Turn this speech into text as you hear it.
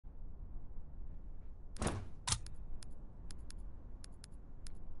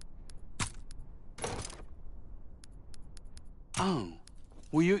Oh,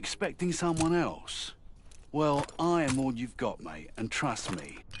 were you expecting someone else? Well, I am all you've got, mate, and trust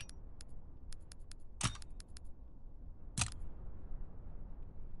me.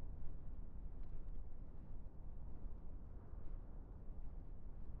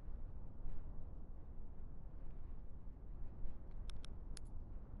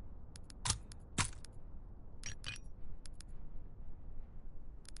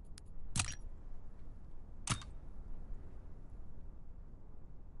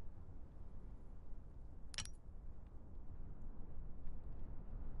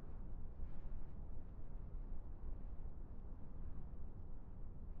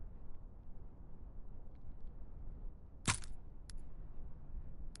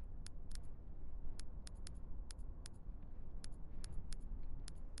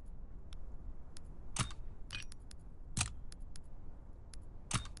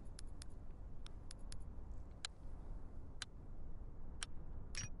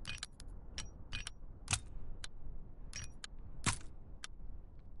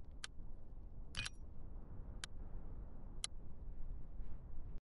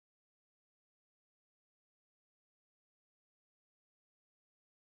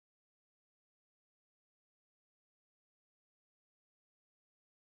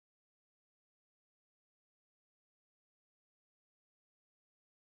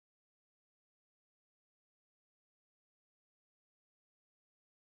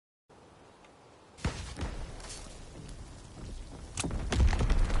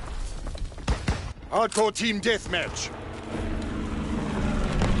 Hardcore team deathmatch.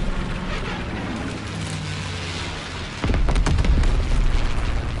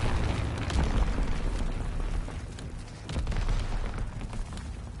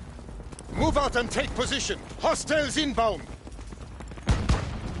 Move out and take position. Hostiles inbound.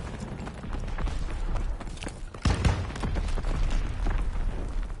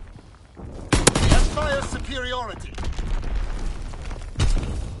 That's fire superiority.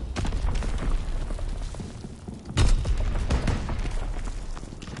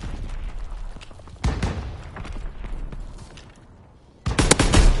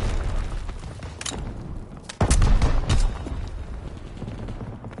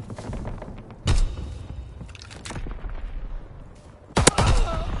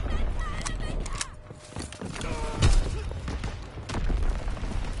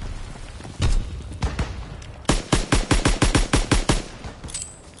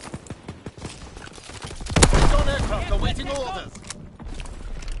 Awaiting orders.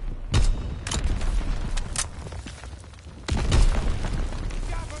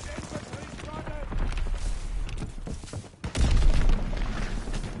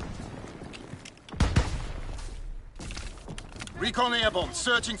 Recon airborne,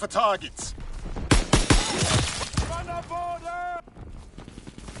 searching for targets. Run up order!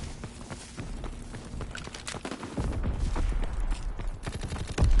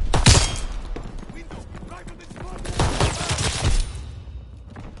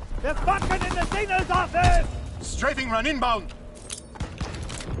 Wir fucken in the signals office! Strafing run inbound!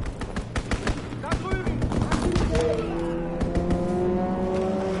 Da drüben!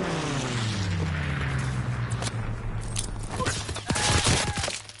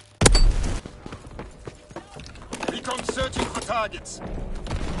 Recon searching for targets.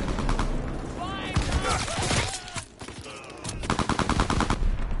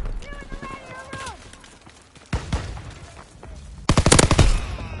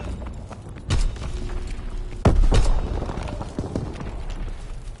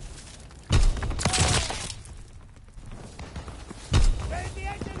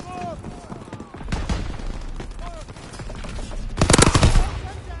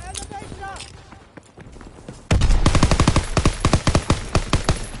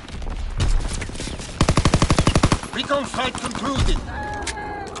 Recon fight concluded.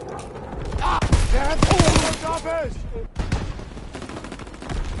 Der hat Oberkörper!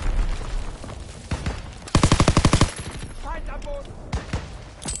 Feind am Boden!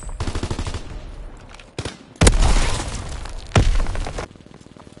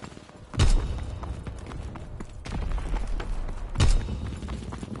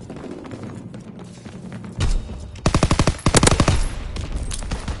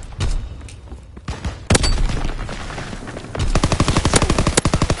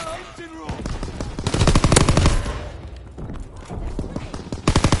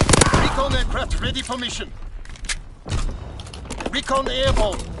 Recon aircraft ready for mission. Recon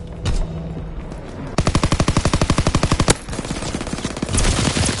airborne.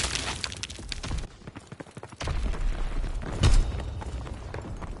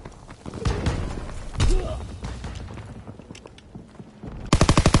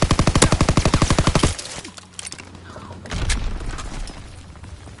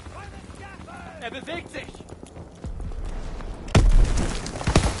 Er bewegt sich!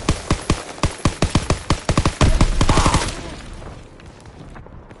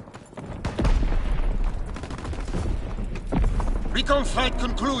 Recon flight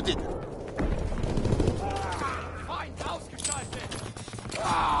concluded. Feind ausgeschaltet!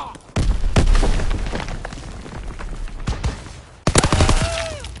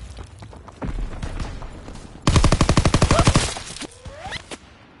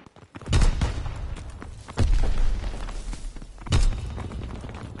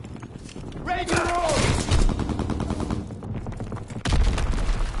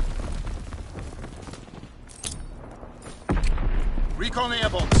 Recon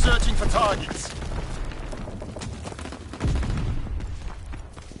airborne, searching for targets.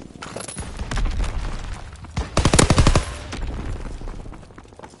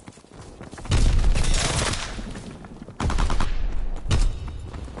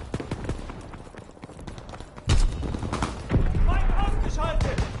 Feind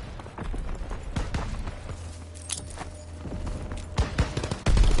ausgeschaltet!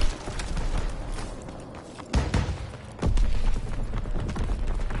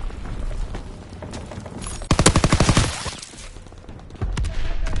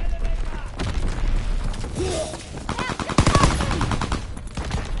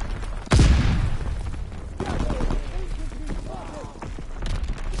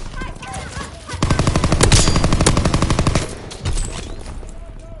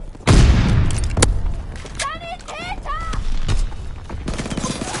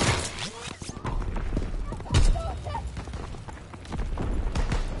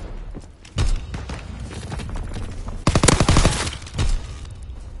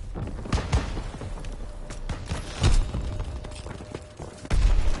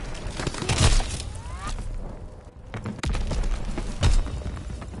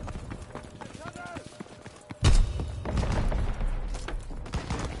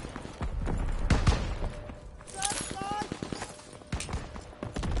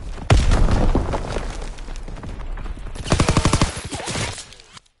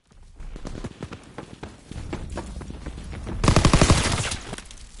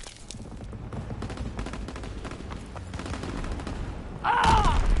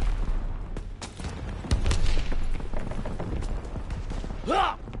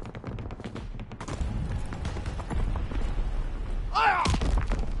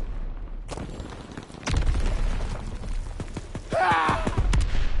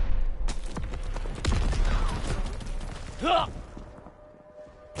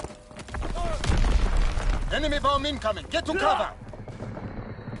 Enemy bomb incoming. Get to cover.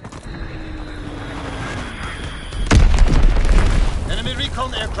 Enemy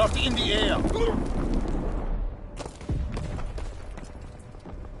recon aircraft in the air.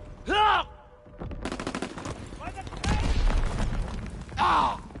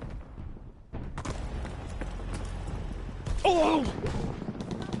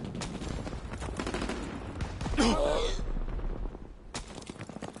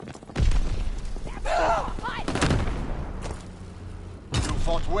 You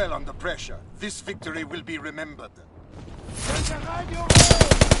fought well under pressure. This victory will be remembered.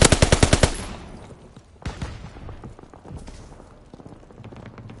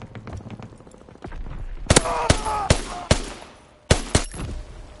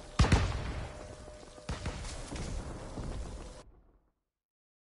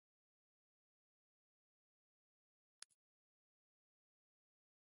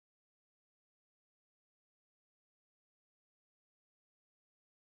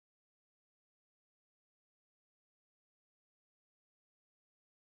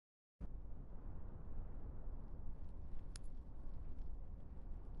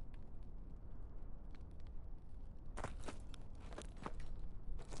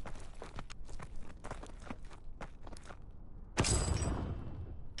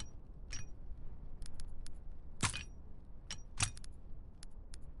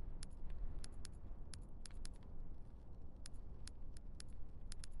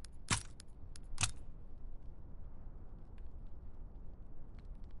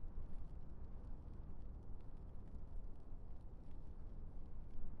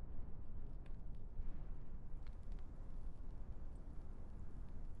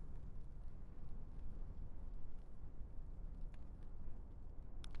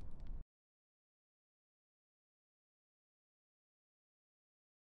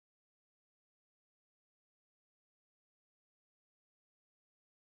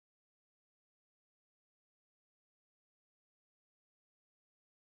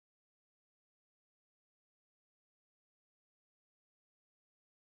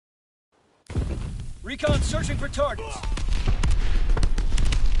 Recon searching for targets.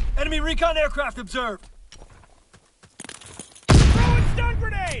 Enemy recon aircraft observed. Throwing stun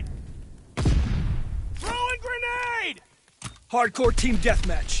grenade! Throwing grenade! Hardcore team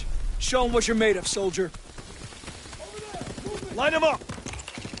deathmatch. Show 'em what you're made of, soldier. Line them up!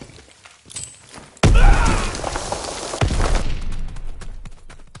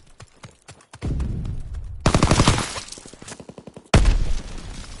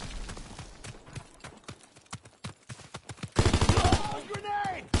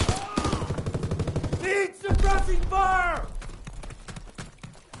 Grenade! Need suppressing fire!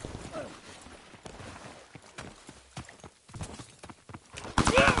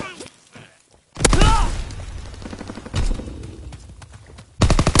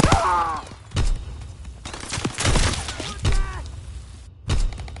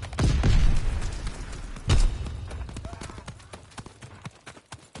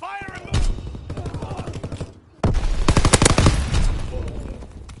 Fire and move!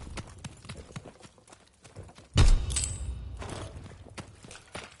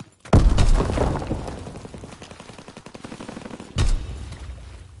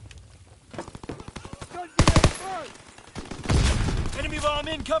 Stun grenade first! Enemy bomb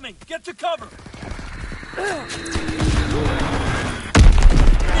incoming. Get to cover. Need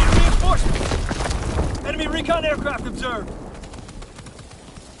reinforcements. Enemy recon aircraft observed.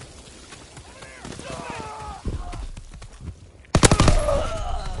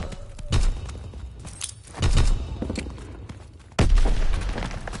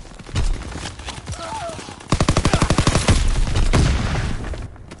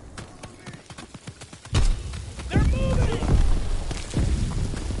 They're moving!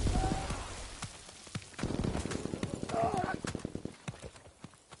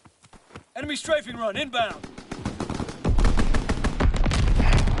 Enemy strafing run inbound.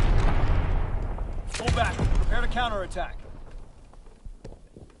 Pull back. Prepare to counterattack.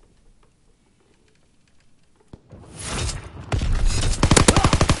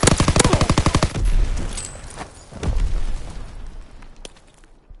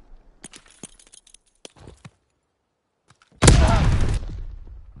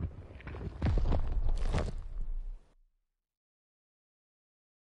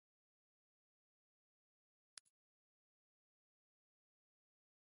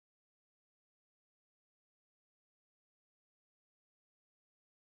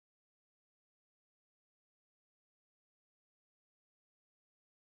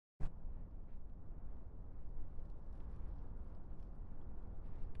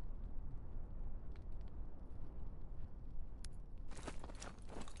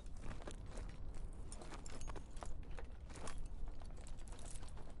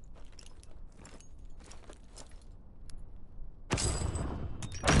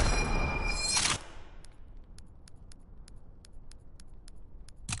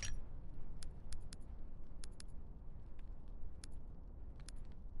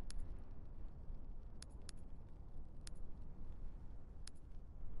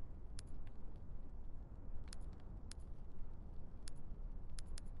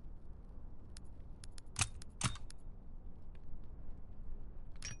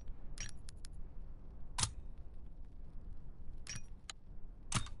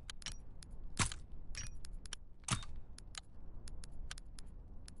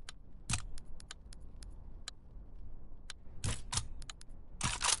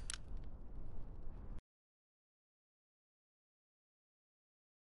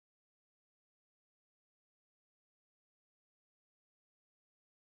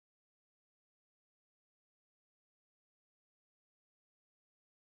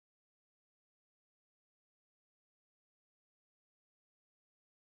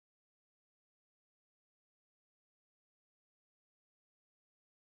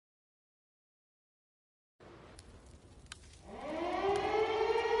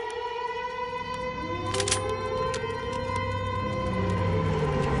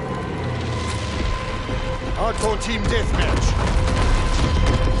 Hardcore team deathmatch.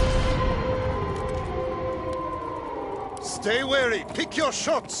 Stay wary. Pick your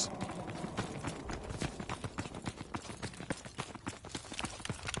shots.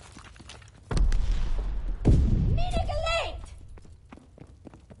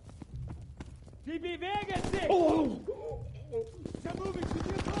 Die bewegen sich! Oh. They're moving to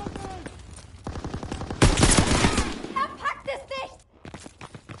the apartment! Er packt es nicht!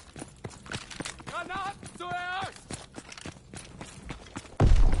 Granaten zuerst!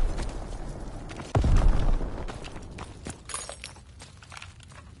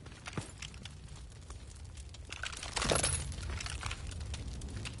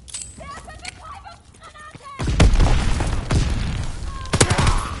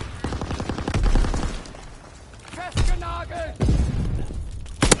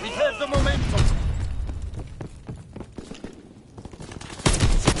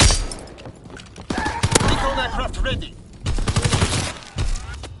 aircraft ready.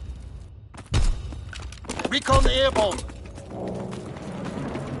 Recon airborne.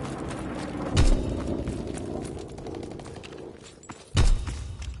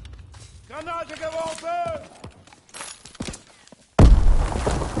 Granate geworfen!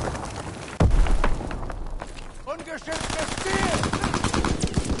 Ungeschütztes Ziel!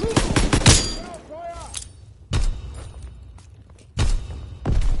 Feuer!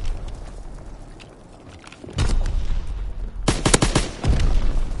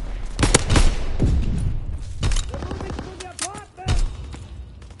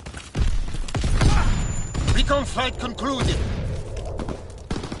 Recon flight concluded.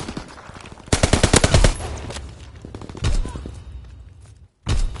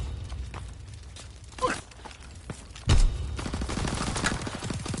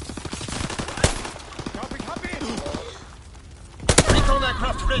 Recon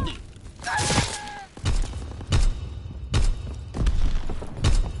aircraft ready.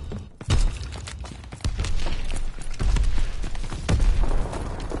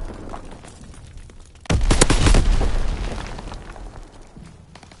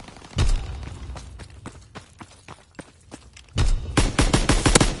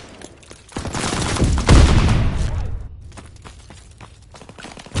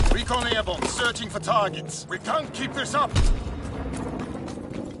 Recon airborne, searching for targets. We can't keep this up.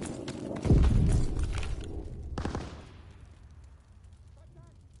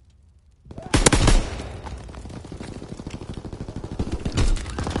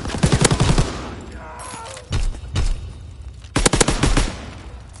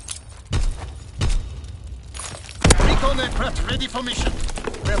 Recon aircraft ready for mission.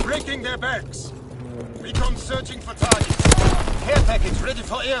 We're breaking their backs. Recon searching for targets. Care package ready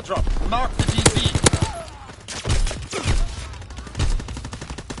for airdrop. Mark the TZ.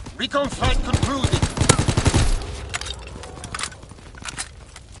 Recon flight concluded.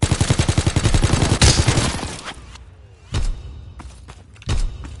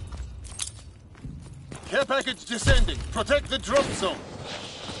 Care package descending. Protect the drop zone.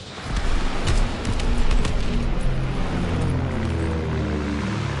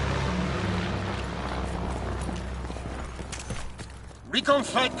 Recon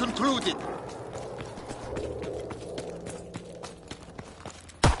flight concluded.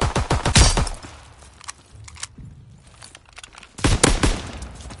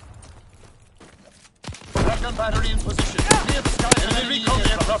 Dragon battery in position. Near the sky. Enemy recon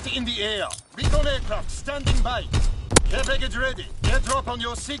aircraft in the air. Recon aircraft standing by. Care package ready. Airdrop on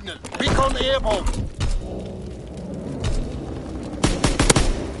your signal. Recon airborne.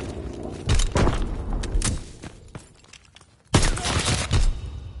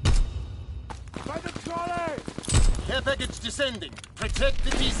 Care package descending. Protect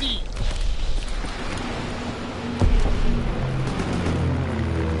the TZ.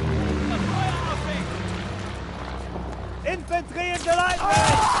 Infantry in the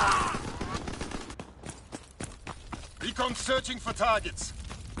line! Recon searching for targets.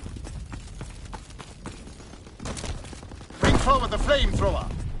 Bring forward the flamethrower.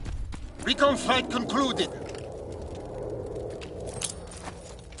 Recon flight concluded.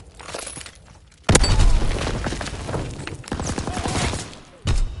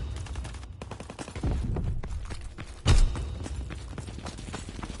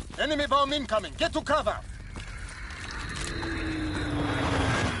 Enemy bomb incoming. Get to cover.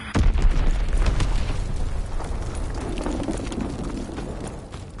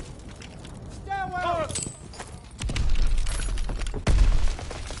 Stairwell!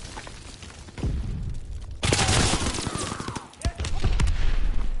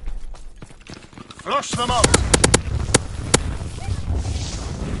 Flush them out.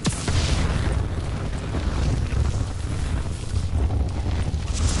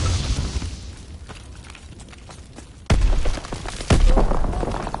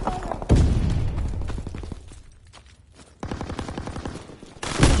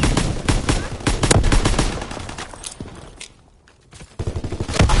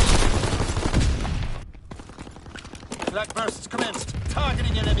 Black bursts commenced,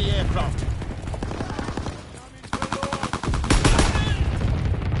 targeting enemy aircraft.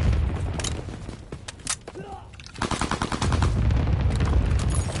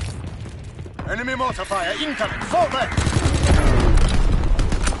 Enemy mortar fire incoming. Fall back.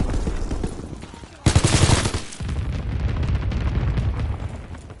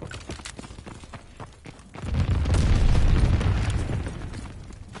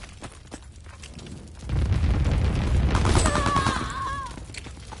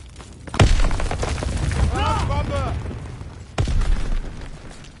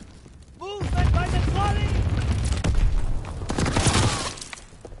 Movement by the trolley!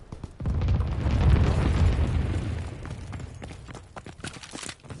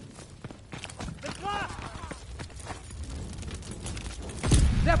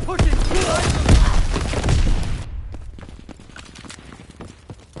 They're pushing!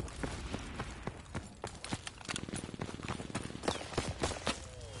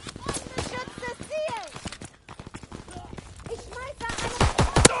 Ungeschütztes Ziel! Ich schmeiße eine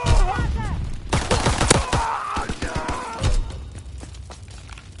Granate!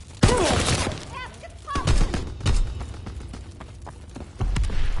 Er ist getroffen!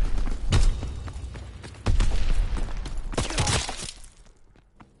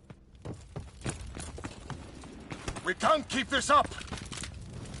 We can't keep this up!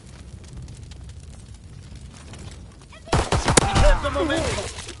 We have the momentum!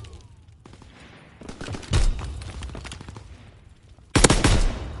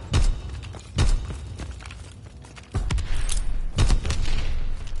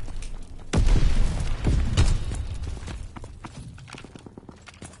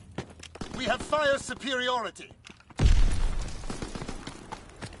 We have fire superiority!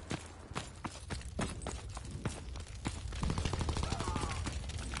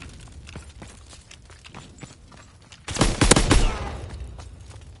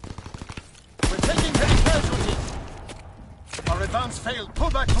 We're taking heavy casualties! Our advance failed. Pull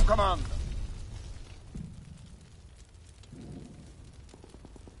back to command.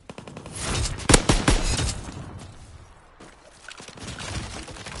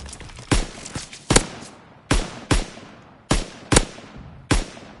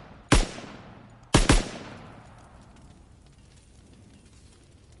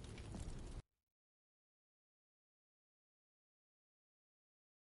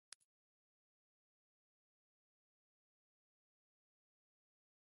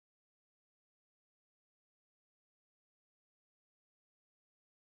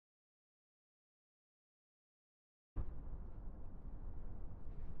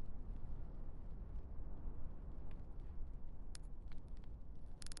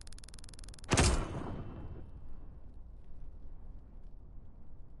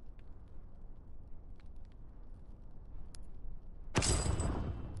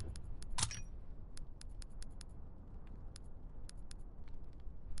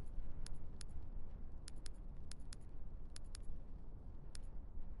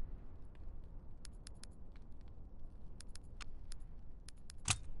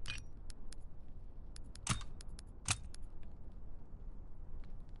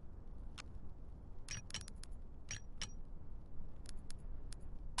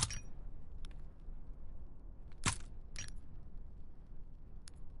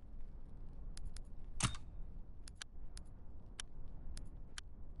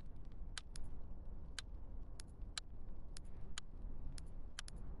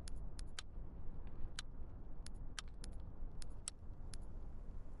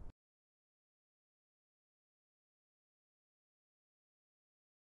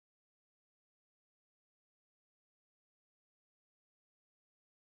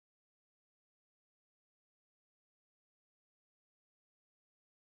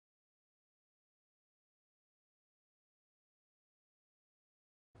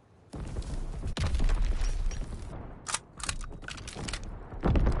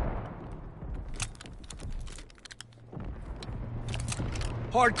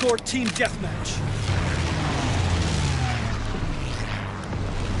 Hardcore team deathmatch.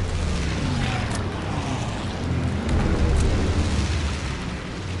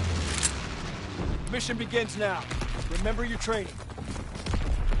 Mission begins now. Remember your training.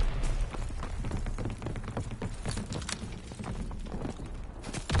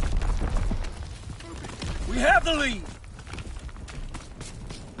 We have the lead!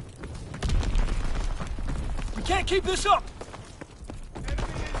 We can't keep this up!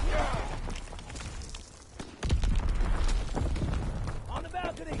 On the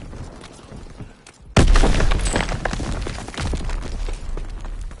balcony!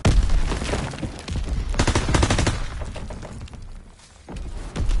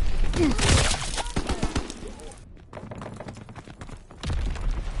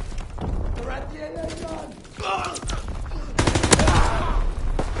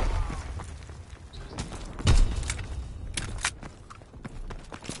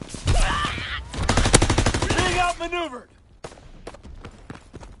 Being outmaneuvered!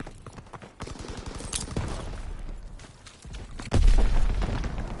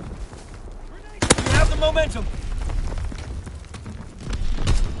 We have the momentum!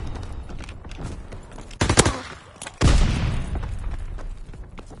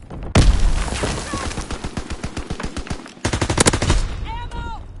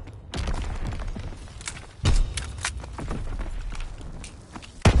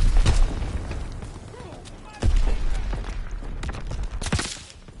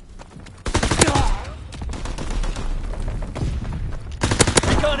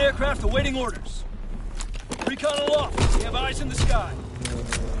 aircraft awaiting orders. Recon aloft. We have eyes in the sky.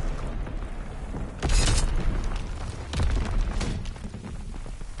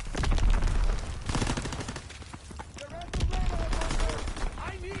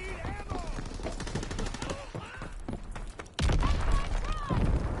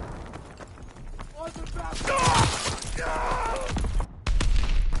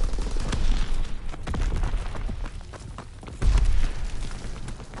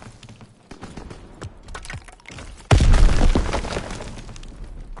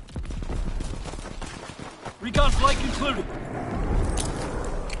 Recon flight concluded.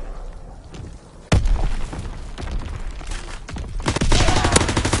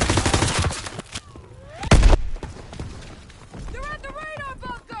 They're at the radar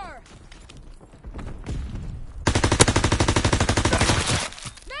bunker!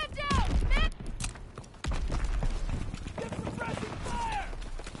 Man down! Man... Get suppressing fire!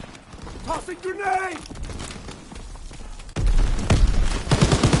 Tossing grenade!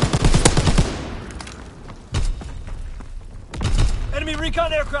 Enemy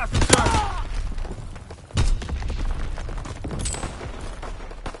recon aircraft observed.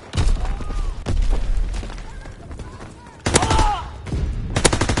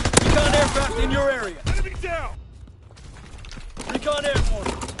 Recon aircraft in your area. Enemy down! Recon airborne.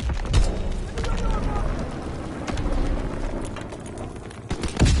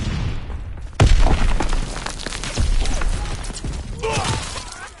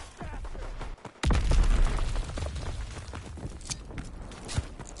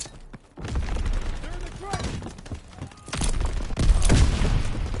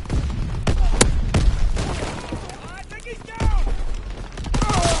 I think he's down!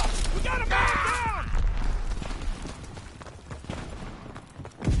 We got a man down!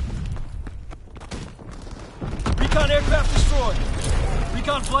 Recon aircraft destroyed.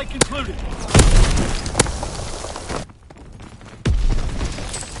 Recon flight concluded.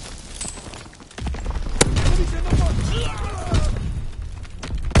 Enemies in the bunker!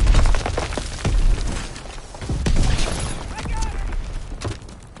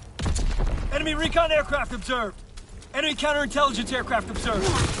 Enemy recon aircraft observed. Enemy counterintelligence aircraft observed.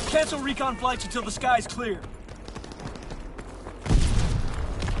 Cancel recon flights until the sky's clear.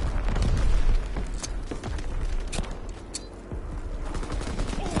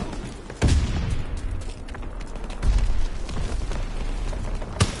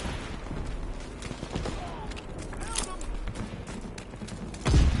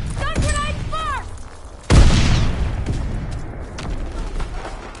 Stun grenade first!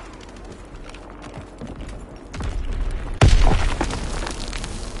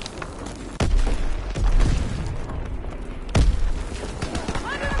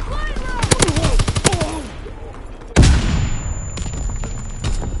 Under a flight room!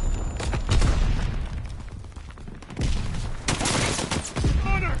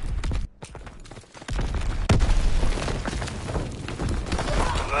 Honor!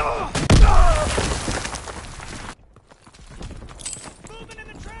 Moving in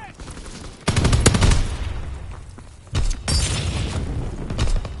the trench!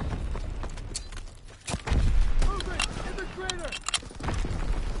 Moving in the crater!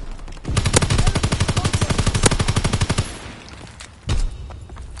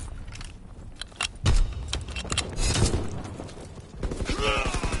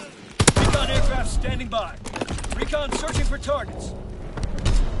 Recon aircraft standing by. Recon searching for targets.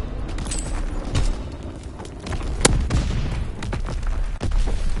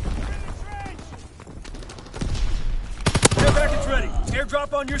 Air package ready.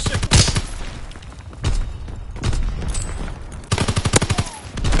 Airdrop on your signal.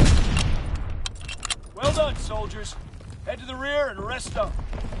 Well done, soldiers. Head to the rear and rest up.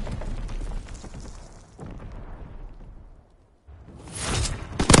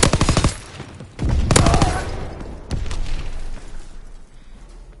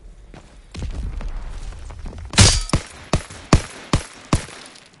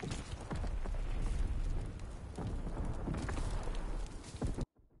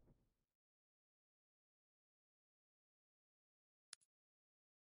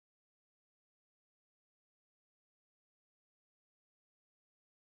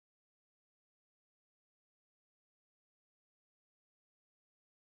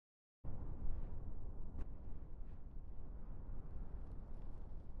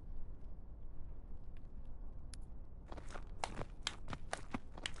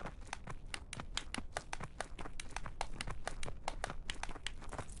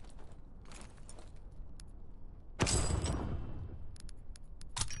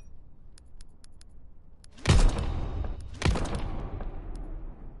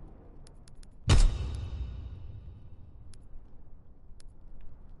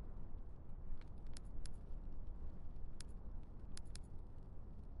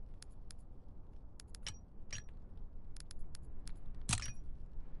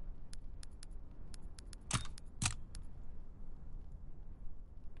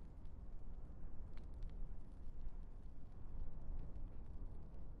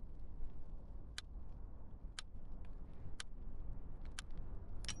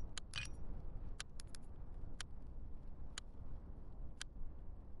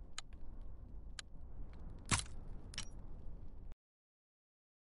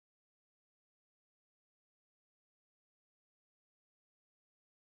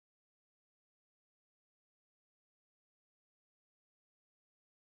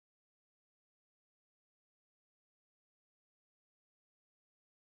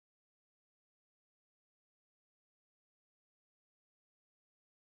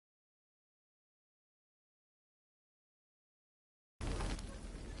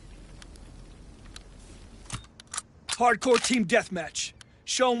 Hardcore team deathmatch.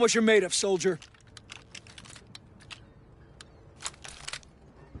 Show 'em what you're made of, soldier.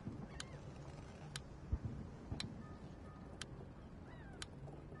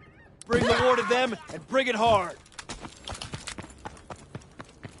 Bring the war to them and bring it hard.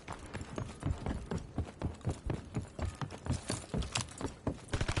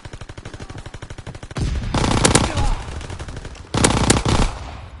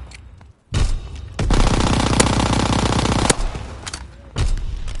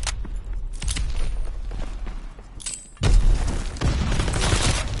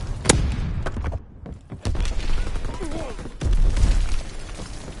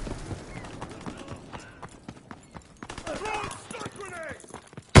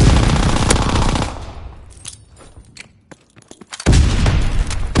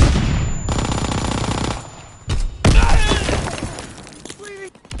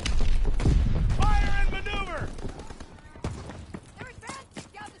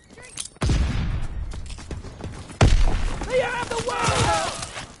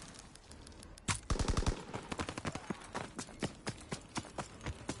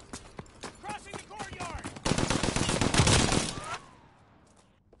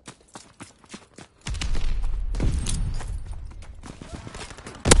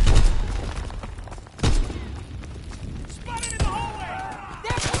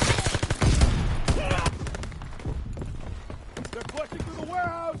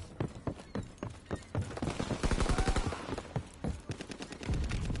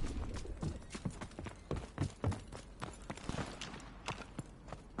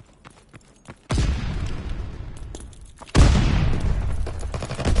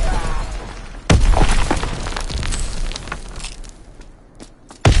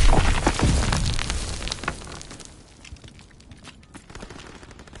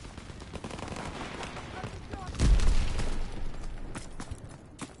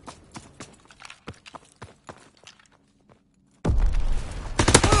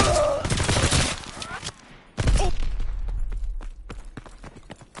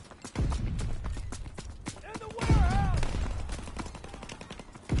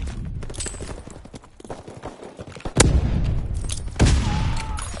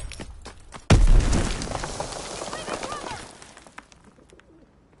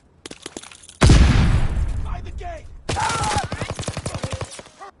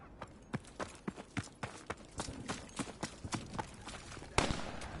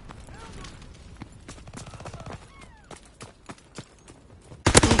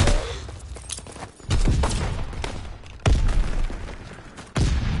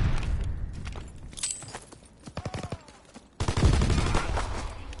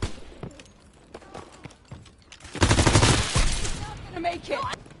 Make it!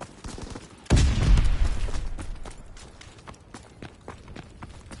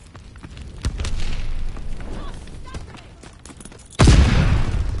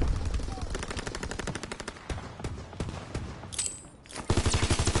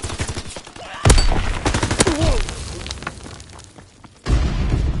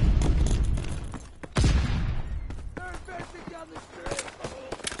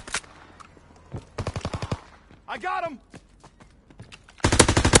 I got him!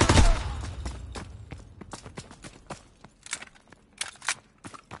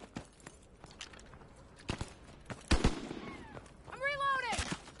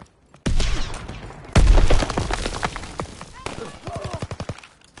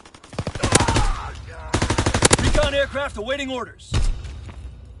 Aircraft awaiting orders.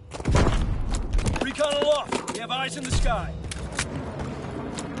 Recon aloft. We have eyes in the sky.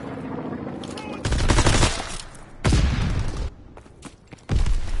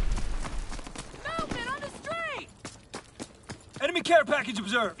 Movement on the street! Enemy care package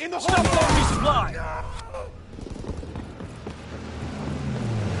observed. In the Stop hole! resupply.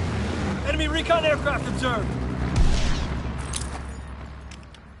 Enemy recon aircraft observed.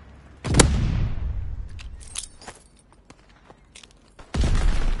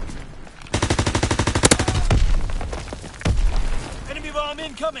 Enemy bomb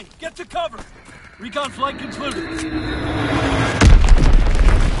incoming. Get to cover. Recon flight concluded.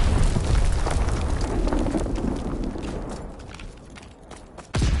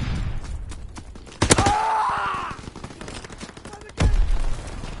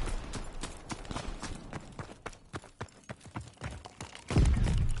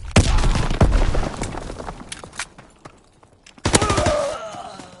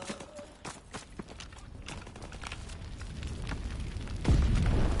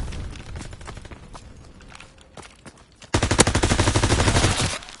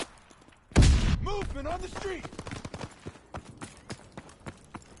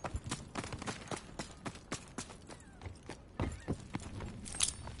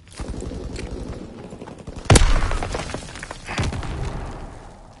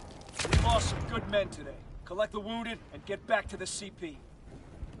 good men today. Collect the wounded and get back to the CP.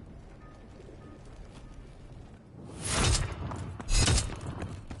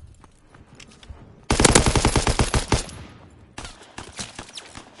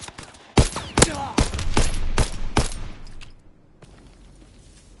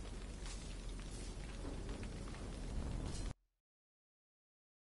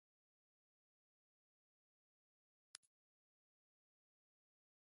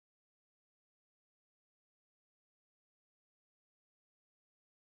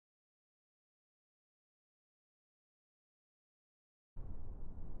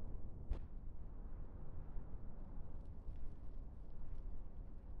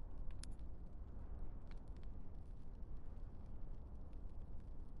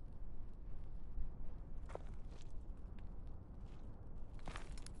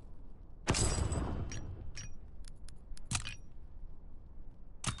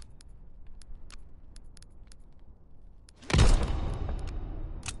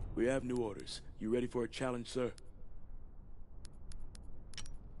 We have new orders. You ready for a challenge, sir?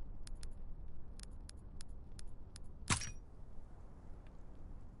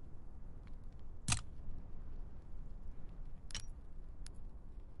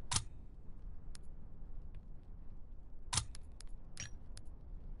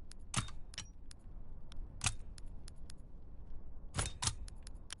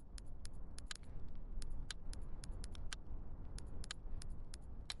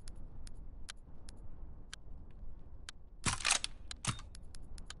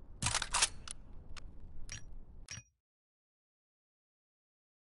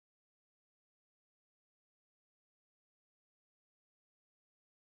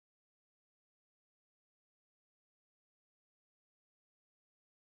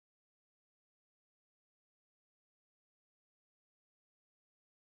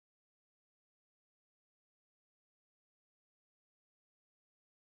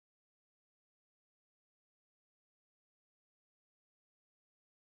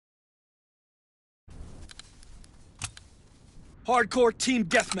 Hardcore team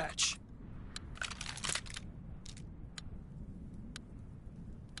deathmatch.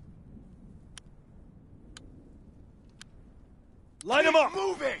 Line them up!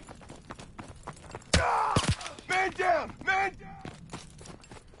 Moving! Man down! Man down!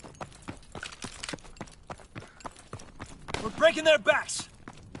 We're breaking their backs!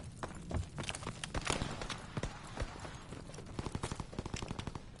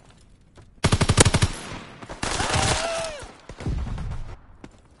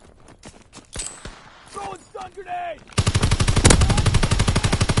 Throwing stun grenade!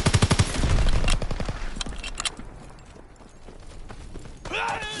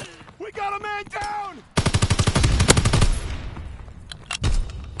 We got a man down!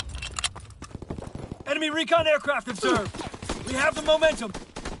 Enemy recon aircraft observed! We have the momentum!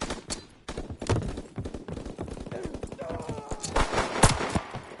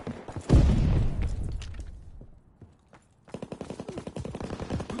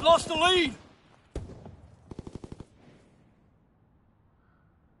 We've lost the lead!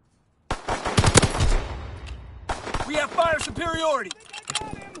 We have fire superiority!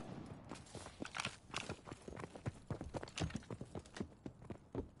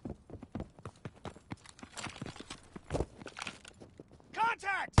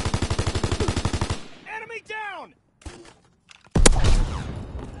 Contact! Enemy down!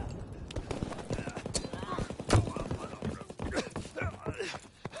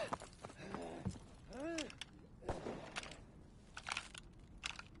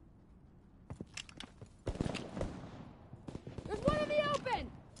 There's one in the open!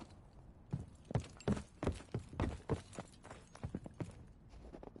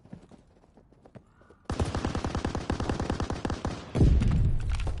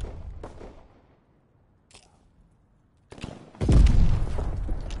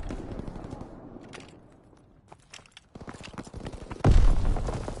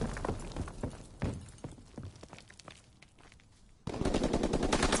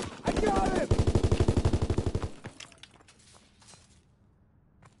 I got him!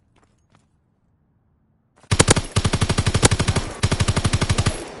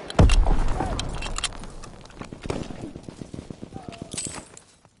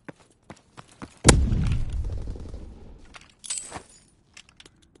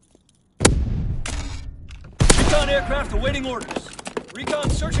 Recon aircraft awaiting orders. Recon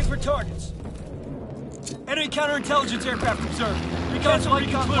searching for targets. Enemy counterintelligence aircraft observed. Cancel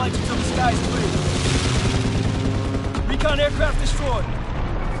recon flights until the sky is clear. Recon aircraft destroyed.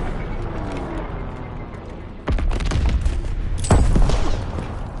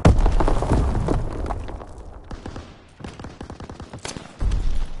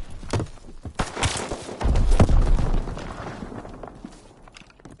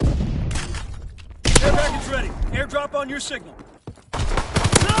 Airdrop on your signal.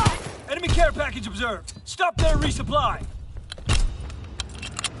 Enemy care package observed. Stop there and resupply.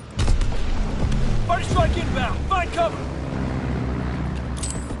 Party strike inbound. Find cover.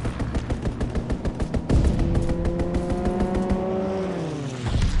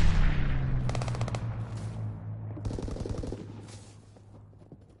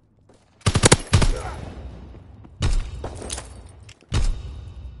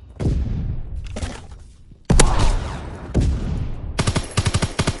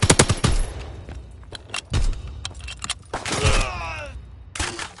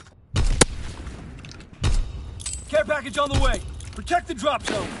 Care package on the way. Protect the drop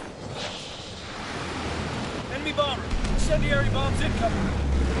zone. Enemy bomber. Incendiary bombs incoming.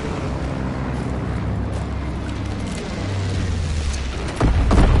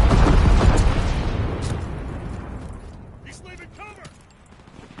 He's leaving cover!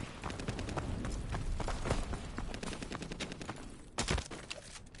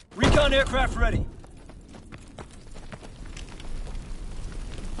 Recon aircraft ready.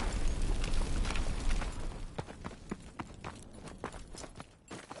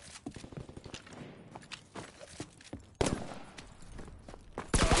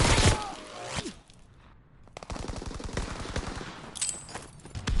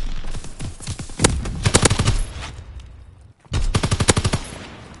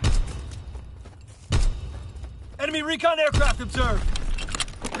 Enemy recon aircraft observed.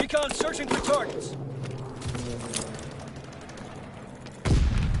 Recon searching for targets.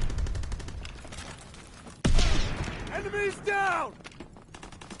 Enemies down!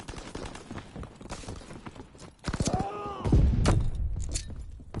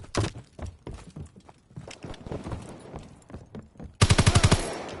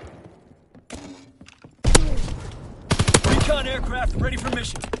 Recon aircraft ready for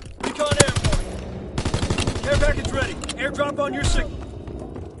mission. Recon airborne. Care package ready. Airdrop on your signal.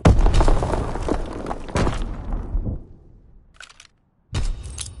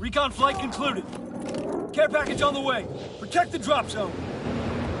 Recon flight concluded. Care package on the way. Protect the drop zone.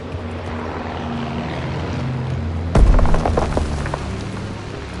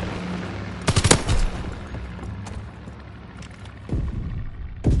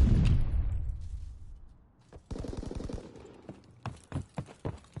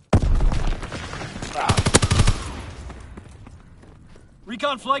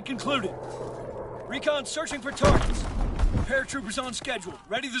 Recon flight concluded. Recon searching for targets. Paratroopers on schedule.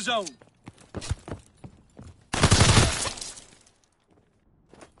 Ready the zone.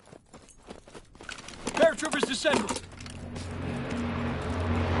 Paratroopers descending.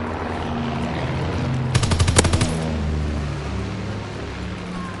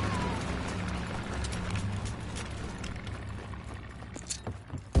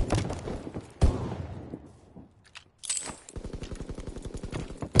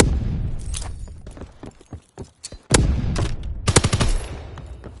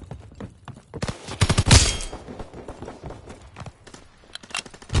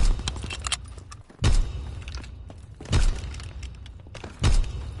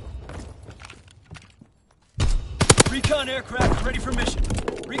 Recon aircraft ready for mission.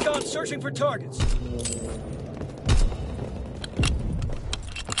 Recon searching for targets.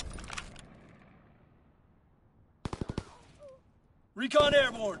 Recon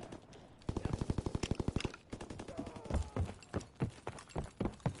airborne.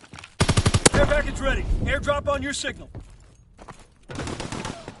 Care package ready. Airdrop on your signal.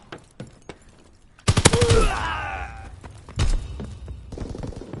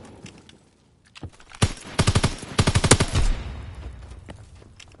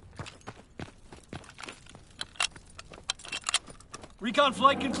 Recon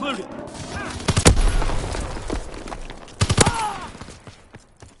flight concluded.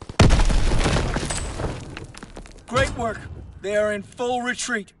 Great work. They are in full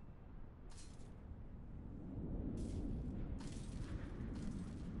retreat.